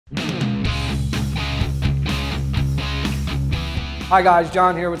Hi guys,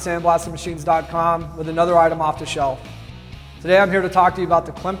 John here with Sandblastingmachines.com with another item off the shelf. Today I'm here to talk to you about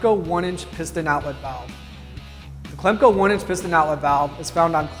the Clemco 1-inch piston outlet valve. The Clemco 1-inch piston outlet valve is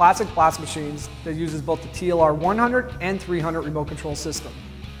found on classic blast machines that uses both the TLR 100 and 300 remote control system.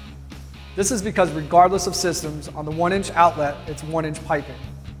 This is because regardless of systems, on the 1-inch outlet, it's 1-inch piping.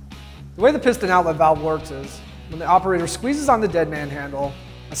 The way the piston outlet valve works is, when the operator squeezes on the dead man handle,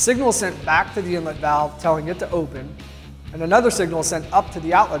 a signal is sent back to the inlet valve telling it to open, and another signal is sent up to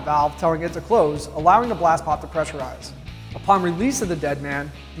the outlet valve telling it to close, allowing the blast pot to pressurize. Upon release of the dead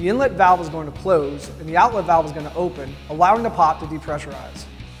man, the inlet valve is going to close and the outlet valve is going to open, allowing the pot to depressurize.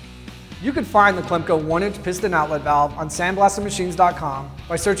 You can find the Clemco 1-inch piston outlet valve on sandblastingmachines.com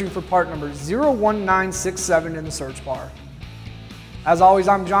by searching for part number 01967 in the search bar. As always,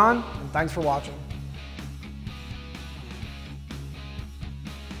 I'm John, and thanks for watching.